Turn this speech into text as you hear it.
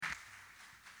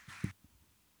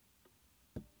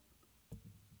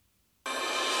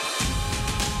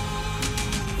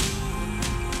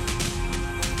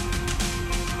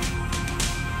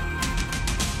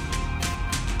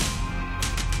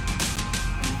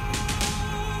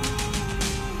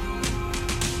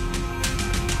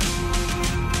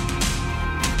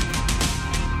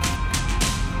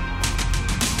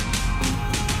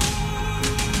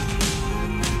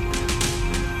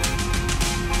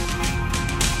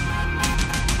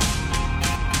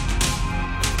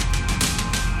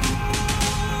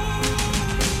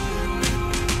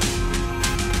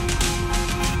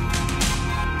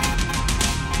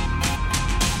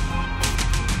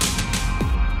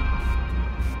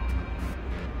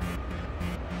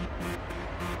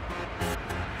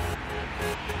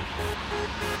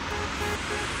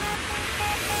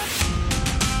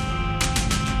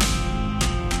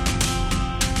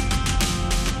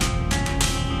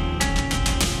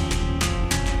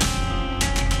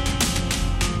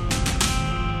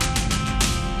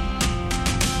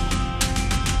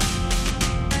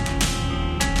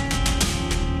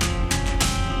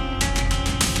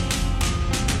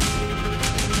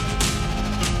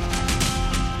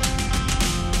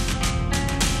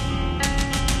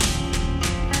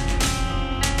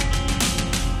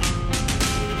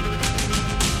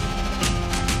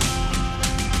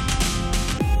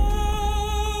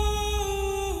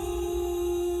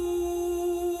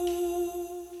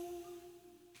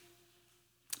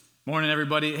Morning,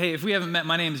 everybody. Hey, if we haven't met,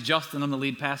 my name is Justin. I'm the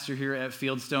lead pastor here at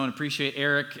Fieldstone. Appreciate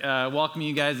Eric welcoming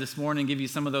you guys this morning, give you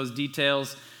some of those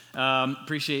details.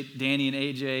 Appreciate Danny and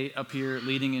AJ up here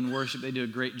leading in worship. They do a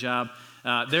great job.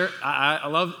 I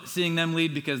love seeing them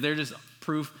lead because they're just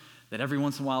proof that every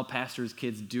once in a while pastors'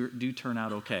 kids do turn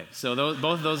out okay. So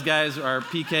both of those guys are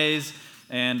PKs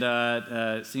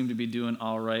and seem to be doing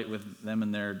all right with them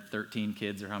and their 13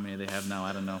 kids, or how many they have now,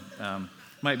 I don't know.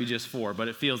 Might be just 4, but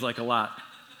it feels like a lot.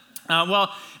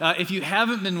 If you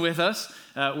haven't been with us,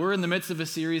 we're in the midst of a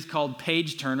series called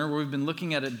Page Turner, where we've been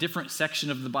looking at a different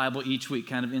section of the Bible each week,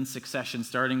 kind of in succession,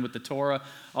 starting with the Torah,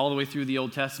 all the way through the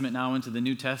Old Testament, now into the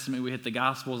New Testament. We hit the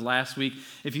Gospels last week.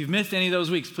 If you've missed any of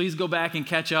those weeks, please go back and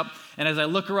catch up. And as I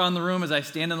look around the room, as I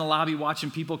stand in the lobby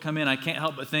watching people come in, I can't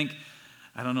help but think,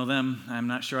 I don't know them. I'm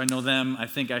not sure I know them. I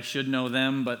think I should know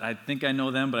them, but I think I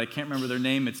know them, but I can't remember their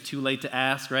name. It's too late to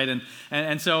ask, right?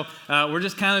 And so we're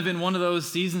just kind of in one of those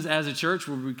seasons as a church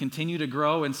where we continue to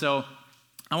grow. And so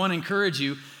I want to encourage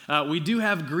you. We do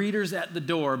have greeters at the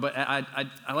door, but I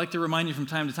like to remind you from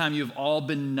time to time, you have all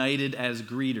been knighted as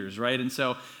greeters, right? And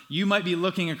so you might be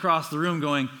looking across the room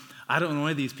going, I don't know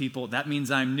any of these people, that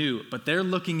means I'm new. But they're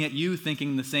looking at you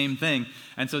thinking the same thing.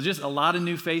 And so just a lot of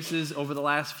new faces over the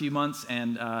last few months.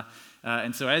 And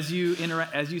so as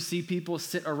you see people,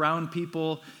 sit around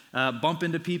people, bump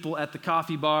into people at the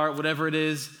coffee bar, whatever it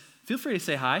is, feel free to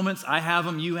say hi. Moments, I have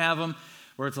them, you have them,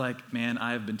 where it's like, man,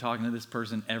 I have been talking to this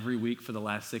person every week for the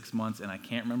last 6 months, and I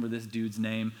can't remember this dude's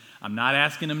name. I'm not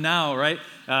asking him now, right?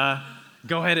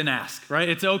 Go ahead and ask, right?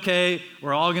 It's okay.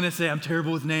 We're all going to say, I'm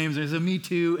terrible with names. There's a me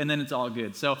too, and then it's all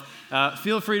good. So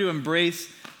feel free to embrace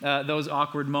those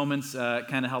awkward moments.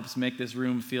 Kind of helps make this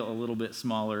room feel a little bit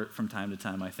smaller from time to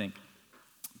time, I think.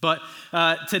 But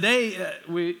today,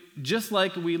 just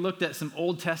like we looked at some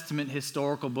Old Testament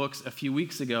historical books a few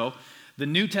weeks ago, the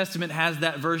New Testament has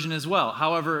that version as well.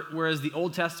 However, whereas the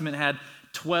Old Testament had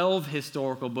 12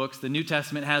 historical books, the New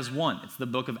Testament has one. It's the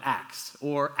book of Acts,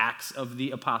 or Acts of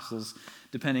the Apostles,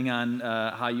 depending on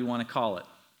how you want to call it.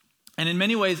 And in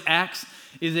many ways, Acts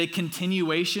is a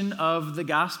continuation of the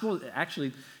Gospel,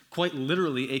 actually quite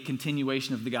literally a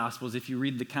continuation of the Gospels if you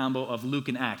read the combo of Luke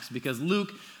and Acts, because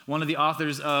Luke, one of the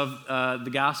authors of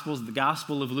the Gospels, the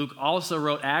Gospel of Luke, also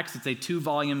wrote Acts. It's a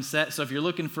 2-volume set, so if you're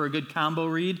looking for a good combo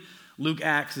read, Luke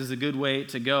Acts is a good way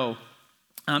to go.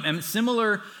 And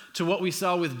similar to what we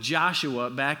saw with Joshua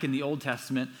back in the Old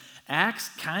Testament, Acts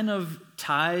kind of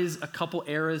ties a couple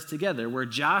eras together, where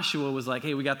Joshua was like,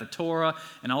 hey, we got the Torah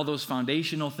and all those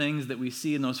foundational things that we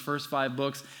see in those first 5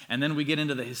 books, and then we get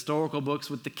into the historical books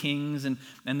with the kings and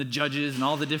the judges and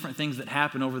all the different things that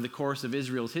happen over the course of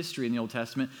Israel's history in the Old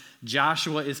Testament.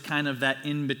 Joshua is kind of that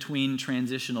in-between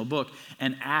transitional book,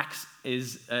 and Acts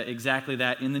is exactly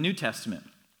that in the New Testament.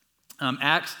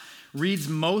 Acts reads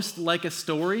most like a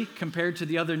story compared to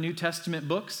the other New Testament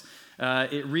books.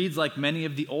 It reads like many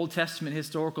of the Old Testament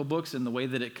historical books in the way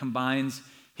that it combines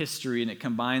history and it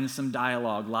combines some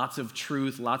dialogue, lots of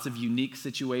truth, lots of unique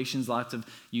situations, lots of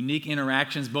unique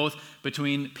interactions, both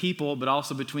between people but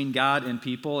also between God and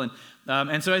people.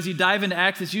 And so as you dive into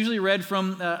Acts, it's usually read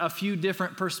from a few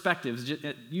different perspectives,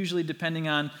 usually depending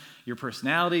on your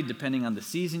personality, depending on the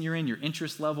season you're in, your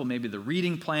interest level, maybe the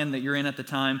reading plan that you're in at the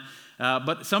time.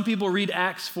 But some people read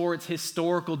Acts for its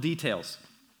historical details.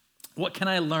 What can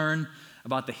I learn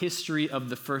about the history of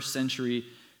the first century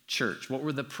church? What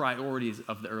were the priorities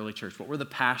of the early church? What were the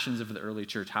passions of the early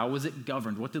church? How was it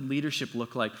governed? What did leadership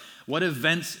look like? What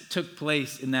events took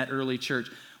place in that early church?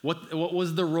 What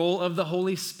was the role of the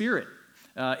Holy Spirit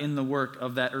in the work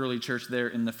of that early church there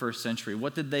in the first century?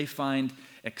 What did they find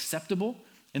acceptable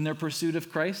in their pursuit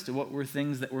of Christ? What were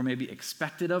things that were maybe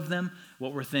expected of them?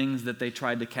 What were things that they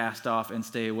tried to cast off and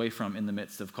stay away from in the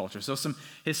midst of culture? So some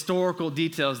historical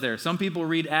details there. Some people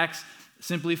read Acts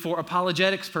simply for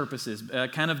apologetics purposes,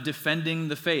 kind of defending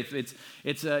the faith.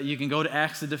 You can go to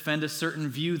Acts to defend a certain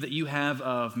view that you have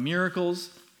of miracles,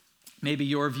 maybe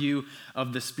your view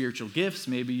of the spiritual gifts,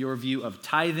 maybe your view of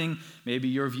tithing, maybe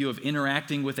your view of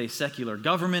interacting with a secular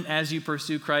government as you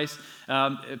pursue Christ.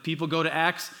 People go to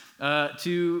Acts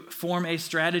to form a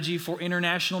strategy for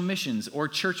international missions or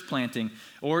church planting,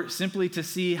 or simply to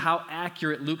see how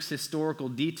accurate Luke's historical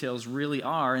details really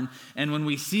are. And when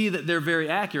we see that they're very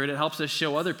accurate, it helps us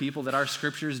show other people that our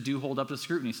scriptures do hold up to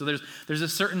scrutiny. So there's a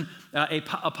certain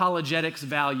apologetics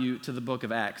value to the book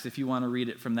of Acts if you want to read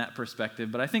it from that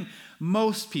perspective. But I think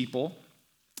most people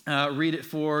read it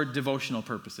for devotional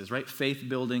purposes, right?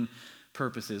 Faith-building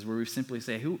purposes, where we simply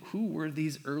say, who were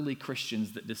these early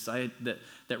Christians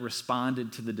that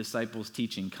responded to the disciples'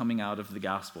 teaching coming out of the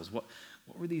Gospels?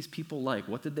 what were these people like?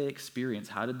 What did they experience?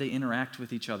 How did they interact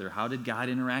with each other? How did God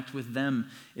interact with them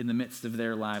in the midst of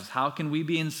their lives? How can we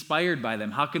be inspired by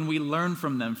them? How can we learn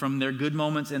from them, from their good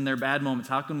moments and their bad moments?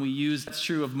 How can we use, that's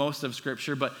true of most of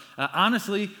Scripture, but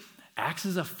honestly, Acts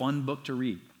is a fun book to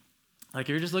read. Like, if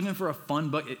you're just looking for a fun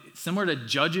book, similar to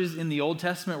Judges in the Old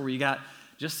Testament, where you got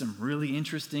just some really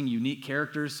interesting, unique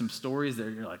characters, some stories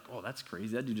that you're like, oh, that's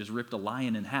crazy. That dude just ripped a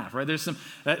lion in half, right? There's some,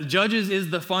 Judges is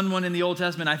the fun one in the Old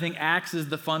Testament. I think Acts is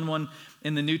the fun one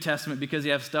in the New Testament because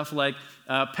you have stuff like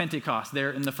Pentecost there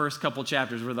in the first couple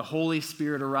chapters where the Holy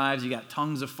Spirit arrives. You got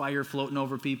tongues of fire floating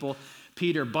over people.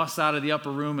 Peter busts out of the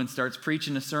upper room and starts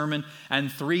preaching a sermon,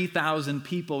 and 3,000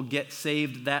 people get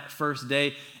saved that first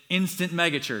day. Instant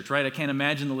megachurch, right? I can't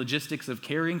imagine the logistics of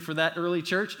caring for that early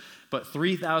church, but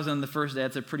 3,000 on the first day,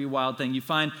 that's a pretty wild thing. You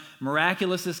find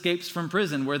miraculous escapes from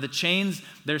prison where the chains,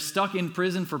 they're stuck in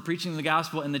prison for preaching the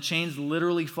gospel, and the chains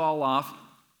literally fall off.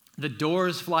 The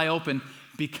doors fly open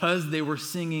because they were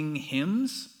singing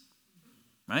hymns,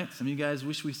 right? Some of you guys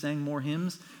wish we sang more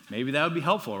hymns. Maybe that would be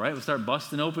helpful, right? We'll start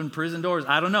busting open prison doors.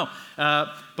 I don't know.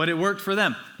 But it worked for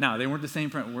them. Now, they weren't the same.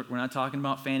 We're not talking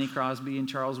about Fanny Crosby and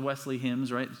Charles Wesley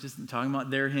hymns, right? It's just talking about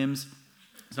their hymns.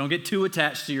 So don't get too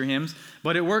attached to your hymns,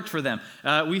 but it worked for them.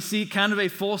 We see kind of a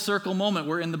full circle moment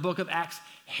where in the book of Acts,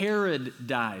 Herod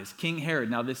dies, King Herod.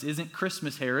 Now, this isn't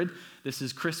Christmas Herod. This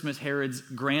is Christmas Herod's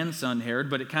grandson, Herod,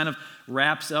 but it kind of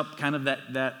wraps up kind of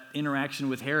that interaction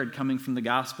with Herod coming from the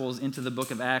Gospels into the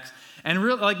book of Acts. And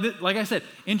like I said,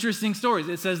 interesting stories.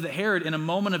 It says that Herod, in a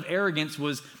moment of arrogance,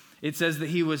 it says that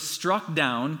he was struck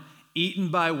down, eaten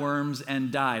by worms,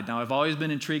 and died. Now, I've always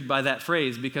been intrigued by that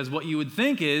phrase because what you would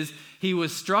think is he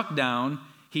was struck down,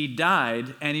 he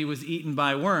died, and he was eaten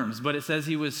by worms. But it says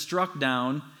he was struck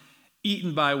down,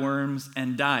 eaten by worms,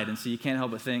 and died. And so you can't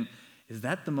help but think, is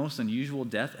that the most unusual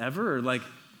death ever? Or like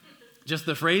just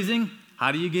the phrasing,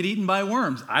 how do you get eaten by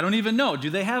worms? I don't even know. Do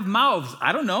they have mouths?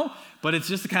 I don't know. But it's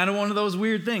just kind of one of those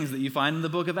weird things that you find in the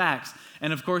book of Acts.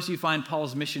 And of course, you find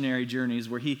Paul's missionary journeys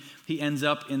where he ends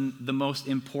up in the most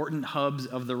important hubs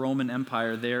of the Roman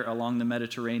Empire there along the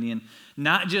Mediterranean,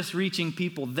 not just reaching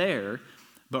people there,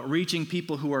 but reaching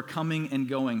people who are coming and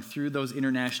going through those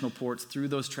international ports, through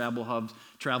those travel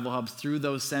hubs, through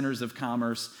those centers of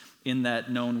commerce in that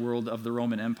known world of the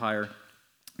Roman Empire.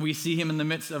 We see him in the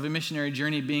midst of a missionary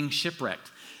journey being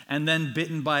shipwrecked and then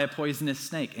bitten by a poisonous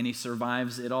snake, and he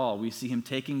survives it all. We see him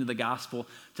taking the gospel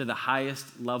to the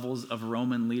highest levels of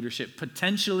Roman leadership.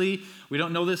 Potentially, we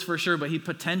don't know this for sure, but he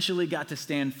potentially got to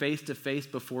stand face to face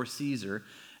before Caesar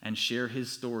and share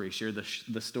his story, share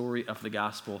the story of the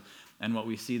gospel. And what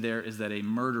we see there is that a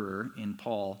murderer in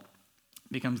Paul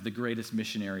becomes the greatest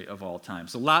missionary of all time.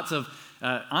 So lots of,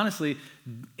 honestly,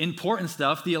 important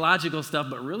stuff, theological stuff,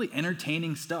 but really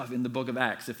entertaining stuff in the book of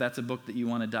Acts, if that's a book that you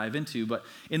want to dive into. But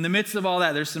in the midst of all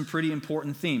that, there's some pretty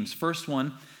important themes. First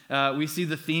one, we see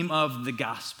the theme of the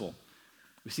gospel.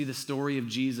 We see the story of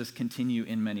Jesus continue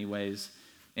in many ways.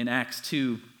 In Acts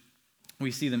 2,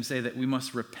 we see them say that we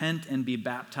must repent and be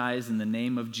baptized in the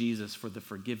name of Jesus for the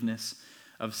forgiveness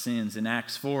of sins. In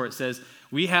Acts 4, it says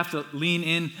we have to lean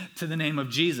in to the name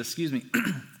of Jesus,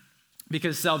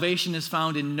 because salvation is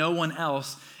found in no one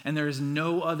else, and there is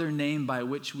no other name by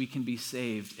which we can be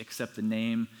saved except the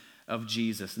name of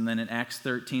Jesus. And then in Acts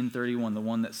 13:31, the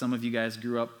one that some of you guys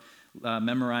grew up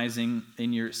memorizing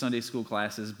in your Sunday school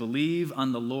classes, believe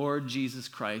on the Lord Jesus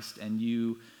Christ and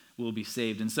you will be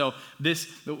saved. And so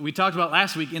we talked about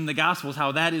last week in the Gospels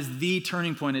how that is the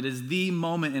turning point. It is the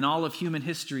moment in all of human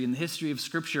history, in the history of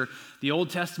Scripture. The Old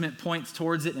Testament points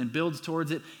towards it and builds towards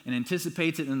it and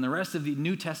anticipates it, and the rest of the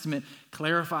New Testament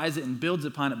clarifies it and builds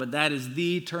upon it. But that is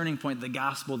the turning point, the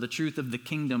gospel, the truth of the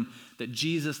kingdom, that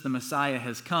Jesus, the Messiah,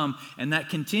 has come. And that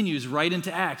continues right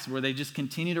into Acts, where they just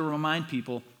continue to remind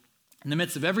people, in the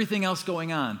midst of everything else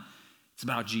going on, it's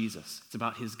about Jesus. It's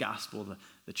about his gospel,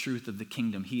 the truth of the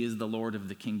kingdom. He is the Lord of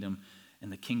the kingdom,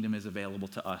 and the kingdom is available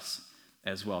to us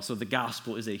as well. So the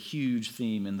gospel is a huge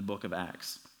theme in the book of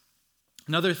Acts.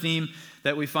 Another theme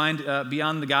that we find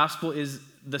beyond the gospel is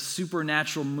the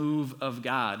supernatural move of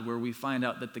God, where we find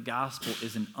out that the gospel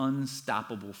is an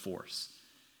unstoppable force.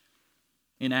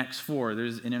 In Acts 4,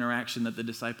 there's an interaction that the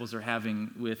disciples are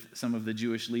having with some of the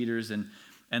Jewish leaders,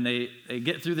 and they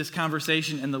get through this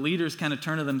conversation, and the leaders kind of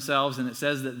turn to themselves, and it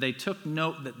says that they took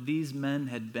note that these men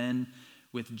had been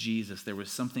with Jesus. There was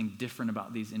something different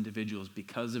about these individuals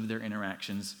because of their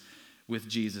interactions with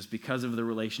Jesus, because of the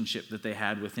relationship that they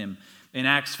had with him. In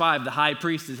Acts 5, the high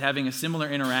priest is having a similar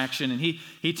interaction, and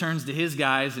he turns to his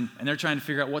guys, and they're trying to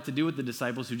figure out what to do with the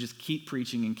disciples who just keep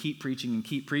preaching and keep preaching and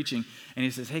keep preaching. And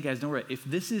he says, hey guys, don't worry, if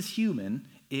this is human,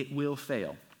 it will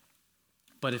fail.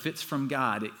 But if it's from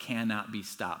God, it cannot be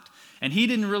stopped. And he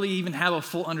didn't really even have a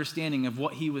full understanding of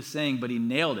what he was saying, but he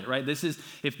nailed it, right?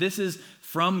 If this is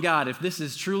from God, if this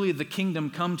is truly the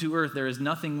kingdom come to earth, there is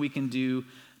nothing we can do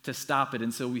to stop it.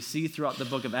 And so we see throughout the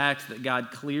book of Acts that God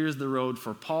clears the road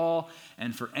for Paul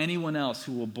and for anyone else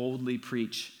who will boldly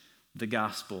preach the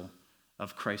gospel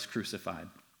of Christ crucified.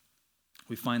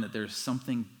 We find that there's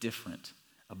something different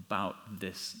about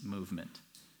this movement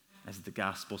as the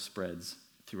gospel spreads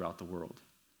throughout the world.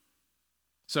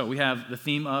 So we have the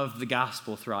theme of the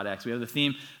gospel throughout Acts. We have the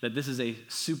theme that this is a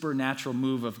supernatural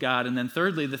move of God. And then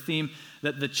thirdly, the theme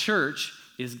that the church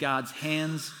is God's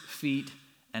hands, feet,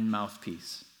 and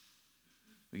mouthpiece.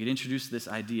 We get introduced to this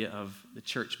idea of the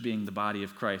church being the body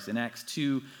of Christ. In Acts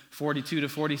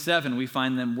 2:42-47, we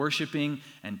find them worshiping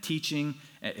and teaching,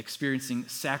 experiencing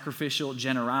sacrificial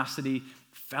generosity,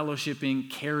 fellowshipping,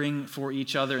 caring for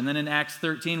each other. And then in Acts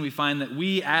 13, we find that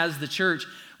we as the church,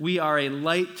 we are a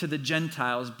light to the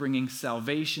Gentiles, bringing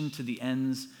salvation to the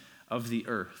ends of the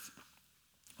earth.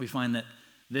 We find that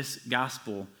this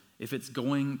gospel, if it's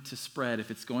going to spread, if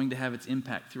it's going to have its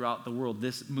impact throughout the world,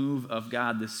 this move of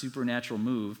God, this supernatural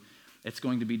move, it's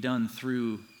going to be done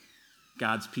through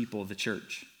God's people, the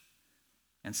church.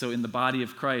 And so in the body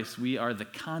of Christ, we are the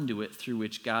conduit through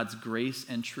which God's grace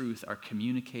and truth are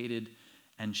communicated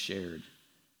and shared.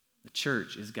 The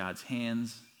church is God's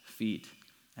hands, feet,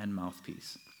 and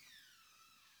mouthpiece.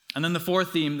 And then the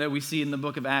fourth theme that we see in the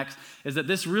book of Acts is that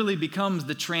this really becomes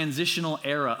the transitional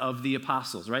era of the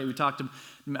apostles, right?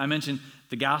 I mentioned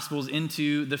the Gospels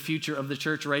into the future of the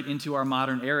church, right into our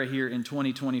modern era here in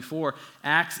 2024.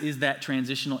 Acts is that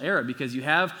transitional era because you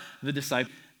have the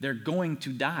disciples. They're going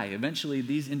to die. Eventually,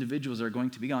 these individuals are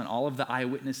going to be gone. All of the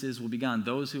eyewitnesses will be gone.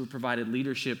 Those who have provided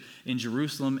leadership in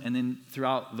Jerusalem and then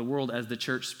throughout the world as the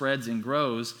church spreads and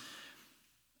grows.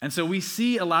 And so we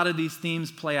see a lot of these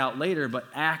themes play out later, but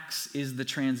Acts is the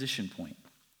transition point.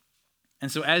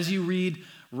 And so as you read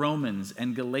Romans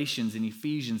and Galatians and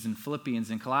Ephesians and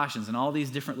Philippians and Colossians and all these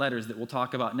different letters that we'll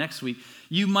talk about next week,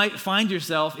 you might find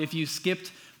yourself, if you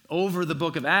skipped over the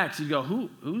book of Acts, you'd go,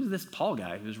 who's this Paul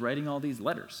guy who's writing all these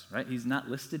letters, right? He's not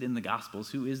listed in the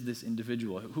Gospels. Who is this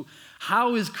individual?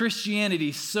 How is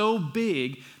Christianity so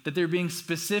big that they're being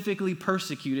specifically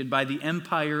persecuted by the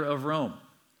Empire of Rome?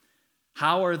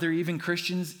 How are there even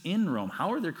Christians in Rome?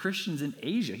 How are there Christians in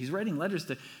Asia? He's writing letters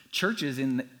to churches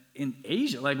in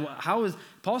Asia. Like, how is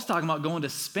Paul's talking about going to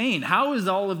Spain? How is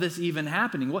all of this even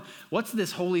happening? What's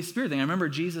this Holy Spirit thing? I remember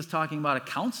Jesus talking about a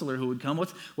counselor who would come.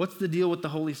 What's the deal with the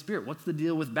Holy Spirit? What's the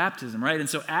deal with baptism, right? And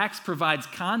so Acts provides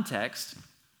context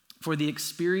for the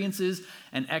experiences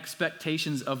and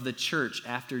expectations of the church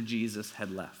after Jesus had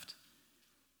left.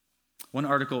 One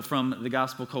article from the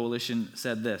Gospel Coalition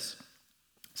said this.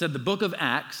 It said, the book of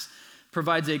Acts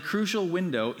provides a crucial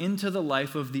window into the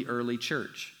life of the early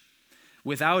church.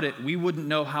 Without it, we wouldn't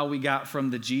know how we got from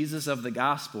the Jesus of the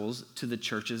Gospels to the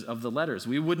churches of the letters.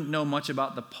 We wouldn't know much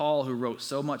about the Paul who wrote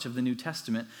so much of the New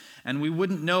Testament, and we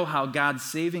wouldn't know how God's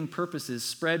saving purposes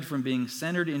spread from being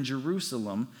centered in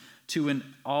Jerusalem to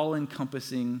an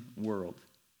all-encompassing world.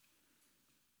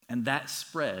 And that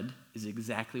spread is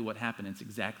exactly what happened. It's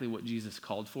exactly what Jesus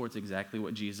called for. It's exactly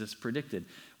what Jesus predicted.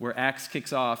 Where Acts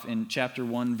kicks off in chapter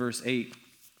 1, verse 8,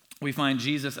 we find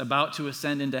Jesus about to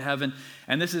ascend into heaven.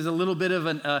 And this is a little bit of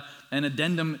an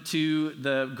addendum to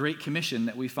the Great Commission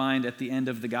that we find at the end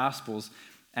of the Gospels.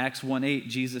 Acts 1:8,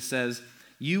 Jesus says,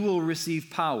 "You will receive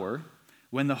power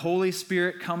when the Holy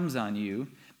Spirit comes on you,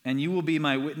 and you will be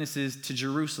my witnesses to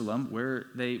Jerusalem," where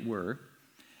they were,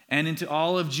 "and into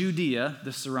all of Judea,"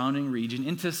 the surrounding region,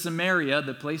 "into Samaria,"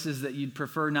 the places that you'd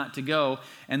prefer not to go,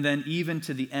 and then even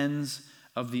to the ends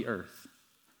of the earth.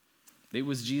 It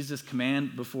was Jesus'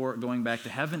 command before going back to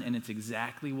heaven, and it's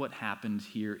exactly what happened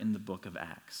here in the book of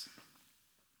Acts.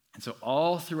 And so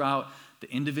all throughout the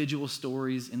individual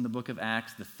stories in the book of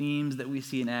Acts, the themes that we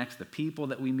see in Acts, the people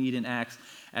that we meet in Acts,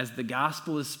 as the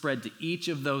gospel is spread to each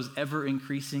of those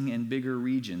ever-increasing and bigger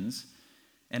regions,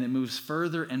 and it moves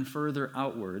further and further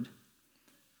outward,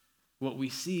 what we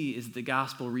see is the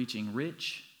gospel reaching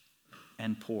rich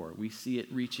and poor. We see it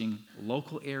reaching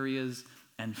local areas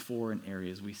and foreign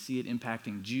areas. We see it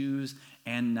impacting Jews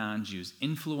and non-Jews,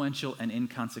 influential and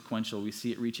inconsequential. We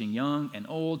see it reaching young and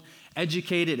old,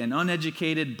 educated and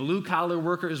uneducated, blue-collar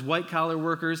workers, white-collar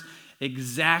workers,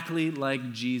 exactly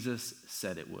like Jesus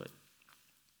said it would.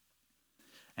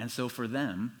 And so for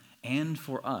them and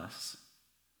for us,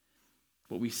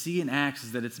 what we see in Acts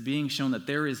is that it's being shown that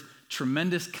there is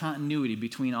tremendous continuity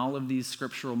between all of these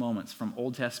scriptural moments from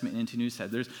Old Testament into New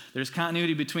Testament. There's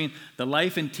continuity between the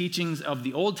life and teachings of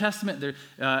the Old Testament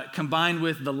combined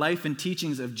with the life and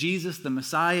teachings of Jesus, the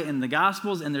Messiah, in the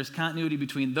Gospels, and there's continuity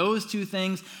between those two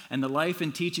things and the life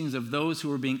and teachings of those who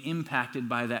were being impacted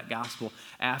by that gospel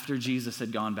after Jesus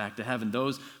had gone back to heaven,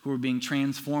 those who were being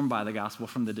transformed by the gospel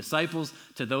from the disciples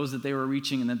to those that they were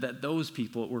reaching and that those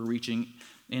people were reaching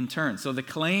in turn. So the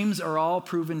claims are all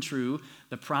proven true,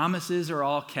 the promises are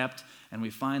all kept, and we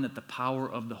find that the power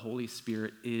of the Holy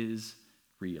Spirit is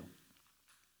real.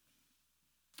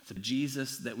 So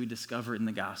Jesus that we discover in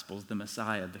the Gospels, the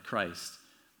Messiah, the Christ,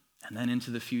 and then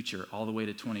into the future, all the way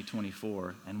to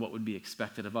 2024, and what would be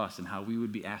expected of us, and how we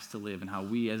would be asked to live, and how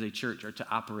we as a church are to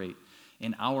operate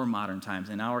in our modern times,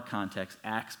 in our context.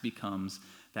 Acts becomes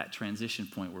that transition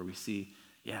point where we see,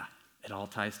 it all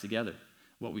ties together.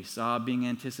 What we saw being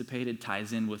anticipated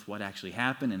ties in with what actually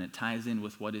happened, and it ties in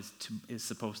with what is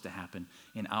supposed to happen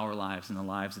in our lives and the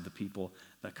lives of the people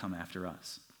that come after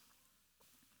us.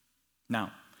 Now,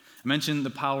 I mentioned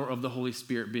the power of the Holy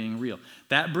Spirit being real.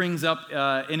 That brings up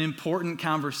an important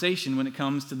conversation when it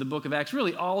comes to the book of Acts,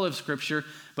 really all of Scripture,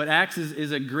 but Acts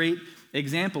is a great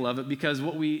example of it because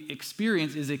what we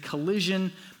experience is a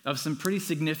collision of some pretty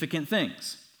significant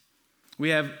things. We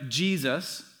have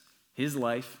Jesus, his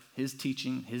life, his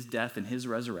teaching, his death, and his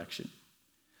resurrection.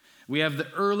 We have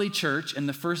the early church and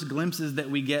the first glimpses that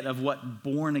we get of what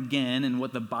born again and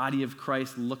what the body of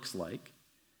Christ looks like.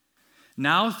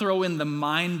 Now throw in the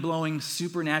mind-blowing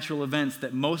supernatural events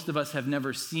that most of us have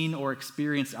never seen or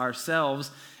experienced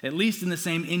ourselves, at least in the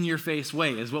same in-your-face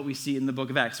way as what we see in the book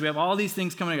of Acts. So we have all these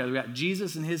things coming together. We got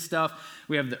Jesus and his stuff.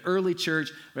 We have the early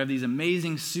church. We have these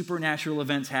amazing supernatural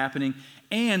events happening.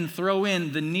 And throw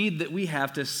in the need that we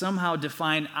have to somehow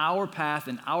define our path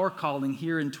and our calling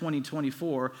here in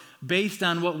 2024 based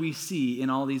on what we see in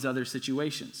all these other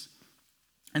situations.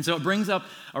 And so it brings up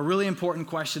a really important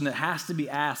question that has to be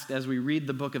asked as we read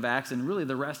the book of Acts and really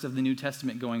the rest of the New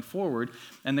Testament going forward.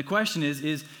 And the question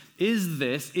is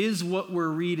what we're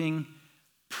reading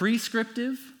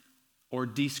prescriptive or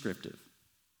descriptive?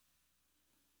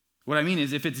 What I mean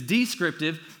is, if it's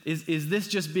descriptive, is this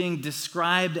just being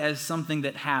described as something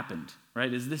that happened,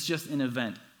 right? Is this just an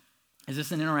event? Is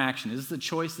this an interaction? Is this a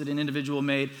choice that an individual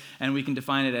made and we can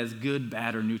define it as good,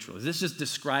 bad, or neutral? Is this just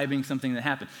describing something that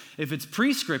happened? If it's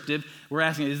prescriptive, we're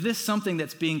asking, is this something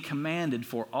that's being commanded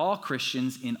for all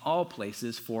Christians in all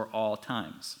places for all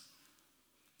times?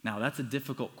 Now, that's a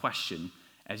difficult question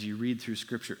as you read through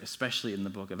Scripture, especially in the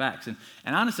book of Acts. And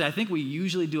honestly, I think we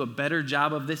usually do a better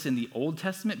job of this in the Old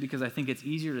Testament because I think it's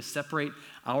easier to separate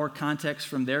our context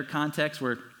from their context,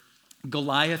 where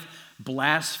Goliath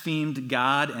blasphemed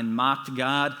God and mocked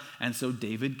God, and so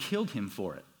David killed him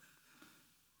for it.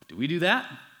 Do we do that?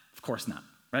 Of course not.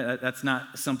 Right? That's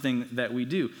not something that we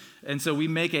do. And so we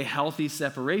make a healthy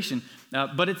separation.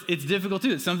 But it's difficult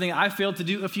too. It's something I failed to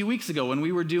do a few weeks ago when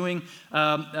we were doing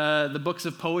the books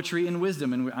of poetry and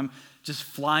wisdom. And I'm just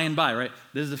flying by, right?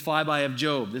 This is a flyby of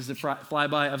Job. This is a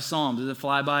flyby of Psalms. This is a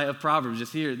flyby of Proverbs.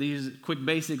 Just here, these quick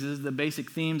basics. This is the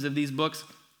basic themes of these books.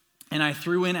 And I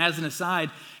threw in as an aside,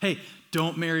 hey,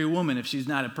 don't marry a woman if she's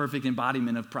not a perfect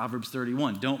embodiment of Proverbs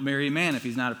 31. Don't marry a man if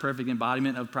he's not a perfect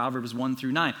embodiment of Proverbs 1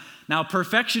 through 9. Now,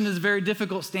 perfection is a very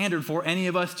difficult standard for any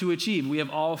of us to achieve. We have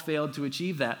all failed to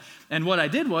achieve that. And what I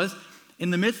did was, in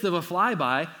the midst of a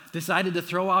flyby, decided to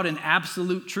throw out an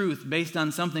absolute truth based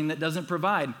on something that doesn't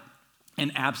provide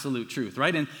an absolute truth,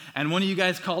 right? And one of you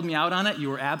guys called me out on it. You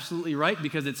were absolutely right,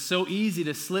 because it's so easy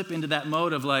to slip into that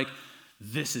mode of like,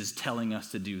 this is telling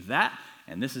us to do that,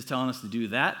 and this is telling us to do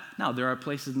that. Now, there are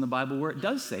places in the Bible where it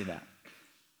does say that.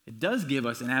 It does give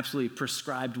us an absolutely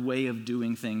prescribed way of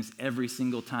doing things every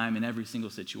single time in every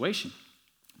single situation.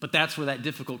 But that's where that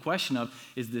difficult question of,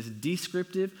 is this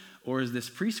descriptive or is this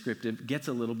prescriptive, gets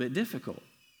a little bit difficult.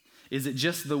 Is it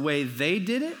just the way they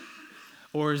did it,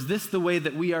 or is this the way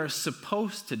that we are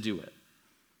supposed to do it?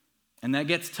 And that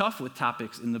gets tough with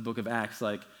topics in the book of Acts,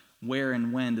 like where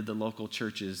and when did the local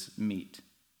churches meet?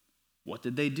 What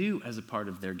did they do as a part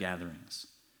of their gatherings?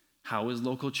 How is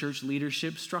local church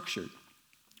leadership structured?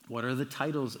 What are the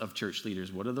titles of church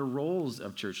leaders? What are the roles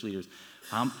of church leaders?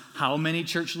 How many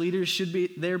church leaders should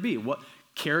there be? What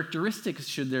characteristics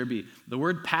should there be? The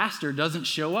word pastor doesn't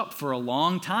show up for a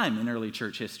long time in early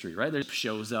church history, right? It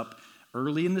shows up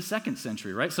early in the 2nd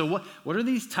century, right? So what are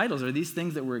these titles? Are these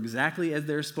things that were exactly as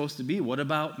they're supposed to be? What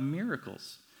about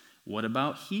miracles? What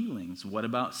about healings? What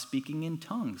about speaking in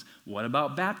tongues? What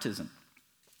about baptism?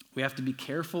 We have to be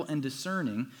careful and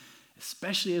discerning,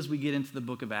 especially as we get into the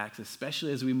book of Acts,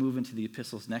 especially as we move into the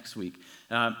epistles next week.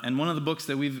 And one of the books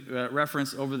that we've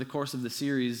referenced over the course of the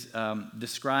series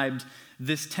described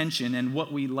this tension and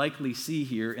what we likely see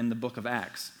here in the book of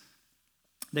Acts.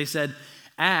 They said,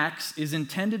 Acts is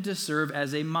intended to serve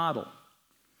as a model,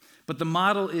 but the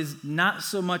model is not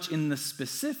so much in the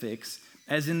specifics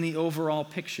as in the overall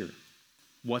picture.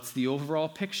 What's the overall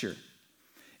picture?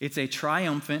 It's a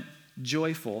triumphant,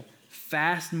 joyful,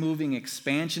 fast-moving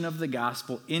expansion of the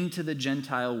gospel into the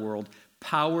Gentile world,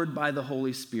 powered by the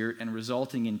Holy Spirit and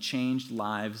resulting in changed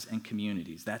lives and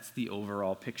communities. That's the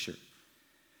overall picture.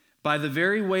 By the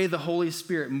very way the Holy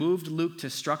Spirit moved Luke to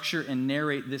structure and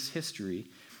narrate this history,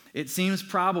 it seems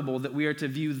probable that we are to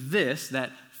view this,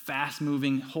 that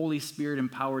fast-moving, Holy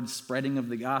Spirit-empowered spreading of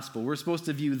the gospel, we're supposed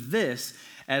to view this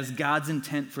as God's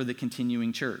intent for the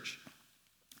continuing church.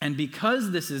 And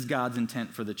because this is God's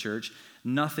intent for the church,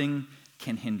 nothing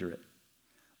can hinder it.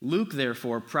 Luke,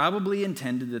 therefore, probably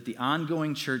intended that the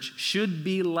ongoing church should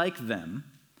be like them,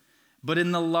 but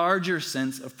in the larger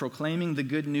sense of proclaiming the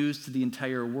good news to the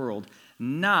entire world,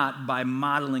 not by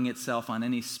modeling itself on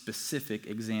any specific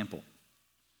example.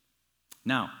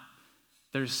 Now,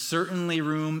 there's certainly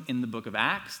room in the book of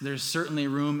Acts, there's certainly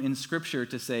room in Scripture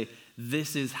to say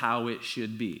this is how it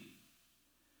should be.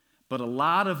 But a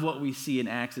lot of what we see in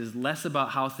Acts is less about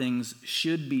how things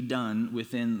should be done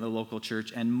within the local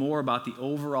church and more about the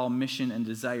overall mission and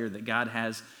desire that God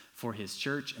has for his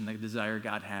church and the desire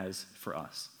God has for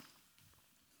us.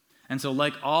 And so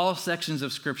like all sections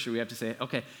of Scripture, we have to say,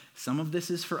 okay, some of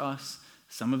this is for us,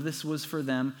 some of this was for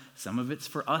them, some of it's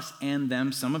for us and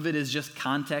them, some of it is just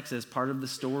context as part of the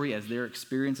story as their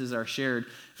experiences are shared.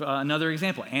 Another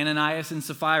example, Ananias and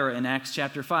Sapphira in Acts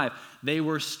chapter 5, they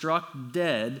were struck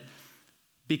dead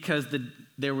because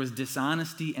there was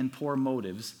dishonesty and poor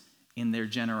motives in their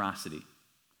generosity.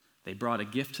 They brought a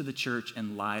gift to the church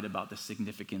and lied about the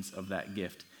significance of that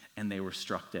gift, and they were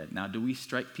struck dead. Now, do we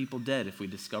strike people dead if we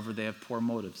discover they have poor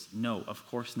motives? No, of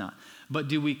course not. But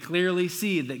do we clearly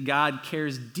see that God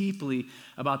cares deeply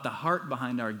about the heart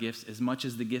behind our gifts as much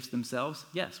as the gifts themselves?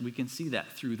 Yes, we can see that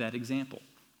through that example.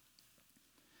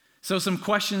 So some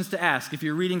questions to ask. If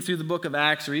you're reading through the book of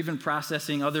Acts or even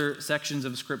processing other sections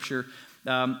of Scripture,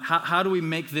 how do we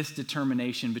make this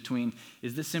determination between,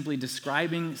 is this simply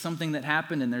describing something that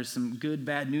happened and there's some good,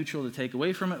 bad, neutral to take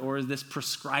away from it, or is this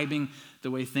prescribing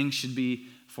the way things should be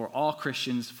for all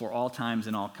Christians, for all times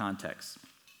and all contexts?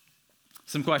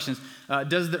 Some questions.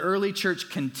 Does the early church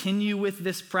continue with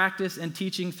this practice and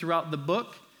teaching throughout the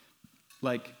book,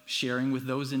 like sharing with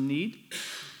those in need?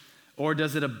 Or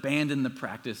does it abandon the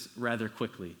practice rather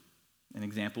quickly? An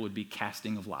example would be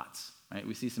casting of lots. Right?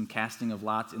 We see some casting of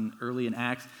lots early in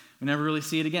Acts. We never really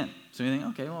see it again. So you think,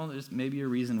 okay, well, there's maybe a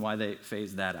reason why they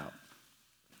phased that out.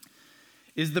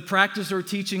 Is the practice or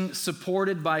teaching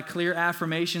supported by clear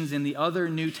affirmations in the other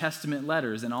New Testament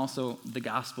letters and also the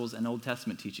Gospels and Old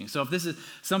Testament teaching? So if this is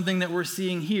something that we're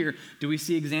seeing here, do we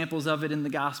see examples of it in the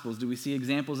Gospels? Do we see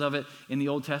examples of it in the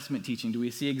Old Testament teaching? Do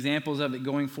we see examples of it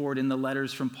going forward in the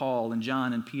letters from Paul and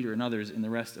John and Peter and others in the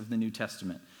rest of the New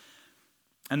Testament?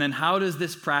 And then how does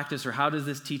this practice or how does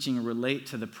this teaching relate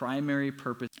to the primary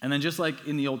purpose? And then just like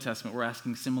in the Old Testament, we're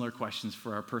asking similar questions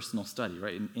for our personal study,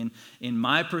 right? In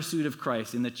my pursuit of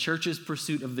Christ, in the church's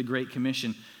pursuit of the Great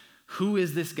Commission, who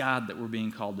is this God that we're being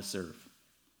called to serve?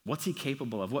 What's he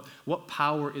capable of? What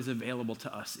power is available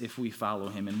to us if we follow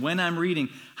him? And when I'm reading,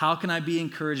 how can I be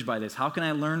encouraged by this? How can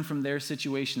I learn from their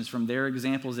situations, from their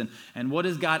examples? And what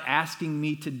is God asking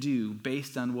me to do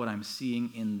based on what I'm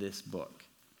seeing in this book?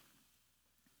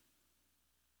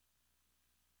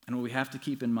 And what we have to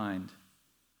keep in mind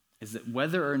is that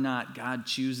whether or not God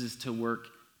chooses to work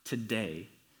today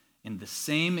in the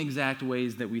same exact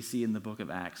ways that we see in the book of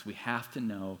Acts, we have to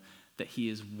know that he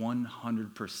is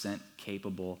 100%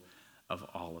 capable of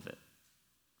all of it.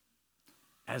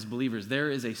 As believers, there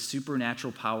is a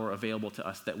supernatural power available to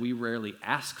us that we rarely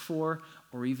ask for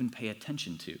or even pay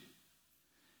attention to.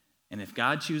 And if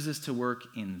God chooses to work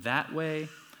in that way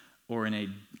or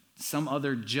in some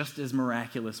other just as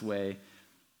miraculous way,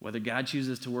 whether God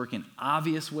chooses to work in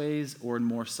obvious ways or in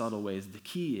more subtle ways, the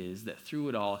key is that through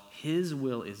it all, his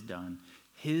will is done,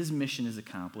 his mission is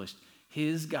accomplished,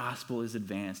 his gospel is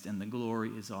advanced, and the glory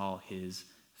is all his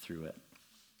through it.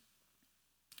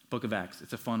 Book of Acts,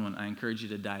 it's a fun one. I encourage you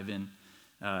to dive in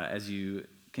as you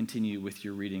continue with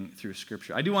your reading through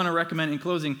Scripture. I do want to recommend, in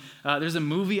closing, there's a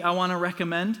movie I want to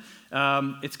recommend.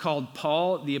 It's called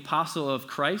Paul, the Apostle of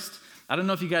Christ. I don't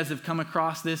know if you guys have come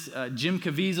across this. Jim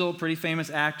Caviezel, pretty famous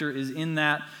actor, is in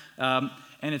that.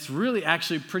 And it's really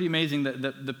actually pretty amazing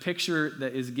that the picture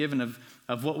that is given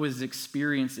of what was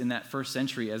experienced in that first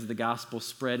century as the gospel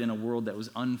spread in a world that was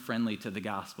unfriendly to the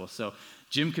gospel. So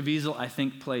Jim Caviezel, I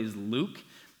think, plays Luke.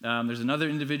 There's another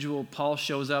individual, Paul,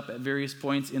 shows up at various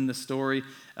points in the story.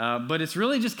 But it's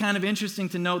really just kind of interesting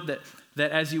to note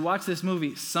that as you watch this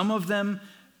movie, some of them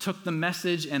took the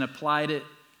message and applied it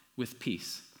with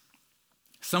peace.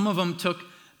 Some of them took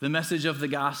the message of the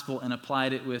gospel and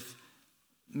applied it with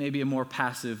maybe a more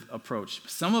passive approach.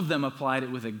 Some of them applied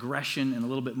it with aggression and a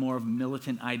little bit more of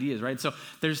militant ideas, right? So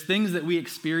there's things that we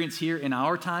experience here in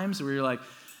our times where you're like,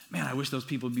 man, I wish those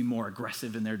people would be more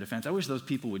aggressive in their defense. I wish those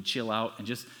people would chill out and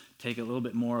just take a little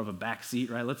bit more of a back seat,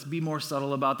 right? Let's be more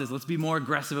subtle about this. Let's be more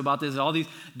aggressive about this. All these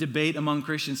debate among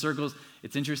Christian circles.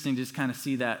 It's interesting to just kind of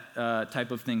see that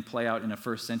type of thing play out in a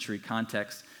first century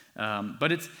context.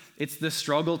 But it's the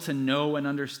struggle to know and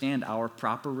understand our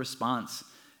proper response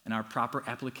and our proper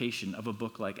application of a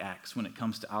book like Acts when it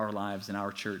comes to our lives and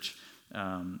our church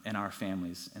and our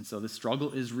families. And so the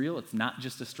struggle is real. It's not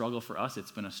just a struggle for us.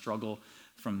 It's been a struggle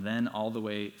from then all the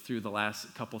way through the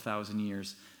last couple thousand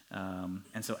years.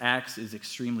 And so Acts is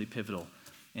extremely pivotal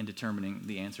in determining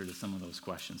the answer to some of those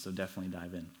questions. So definitely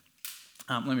dive in.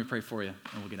 Let me pray for you,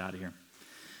 and we'll get out of here.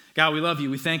 God, we love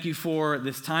you. We thank you for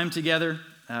this time together.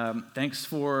 Thanks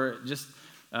for just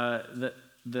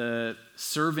the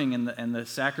serving and the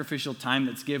sacrificial time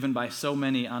that's given by so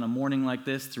many on a morning like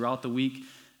this throughout the week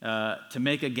to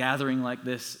make a gathering like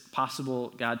this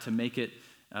possible, God, to make it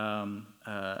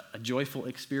a joyful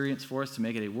experience for us, to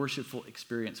make it a worshipful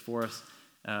experience for us,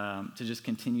 to just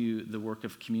continue the work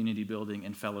of community building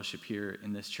and fellowship here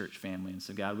in this church family. And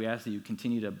so, God, we ask that you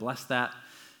continue to bless that,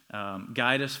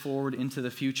 guide us forward into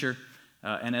the future.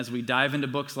 And as we dive into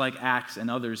books like Acts and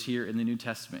others here in the New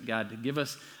Testament, God, to give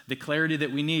us the clarity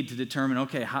that we need to determine,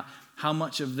 okay, how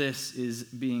much of this is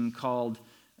being called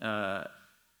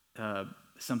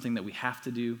something that we have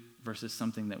to do versus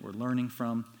something that we're learning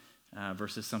from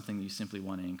versus something that you simply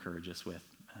want to encourage us with.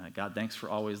 God, thanks for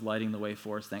always lighting the way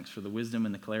for us. Thanks for the wisdom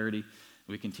and the clarity.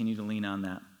 We continue to lean on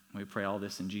that. We pray all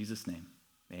this in Jesus' name.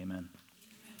 Amen.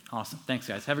 Awesome. Thanks,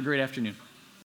 guys. Have a great afternoon.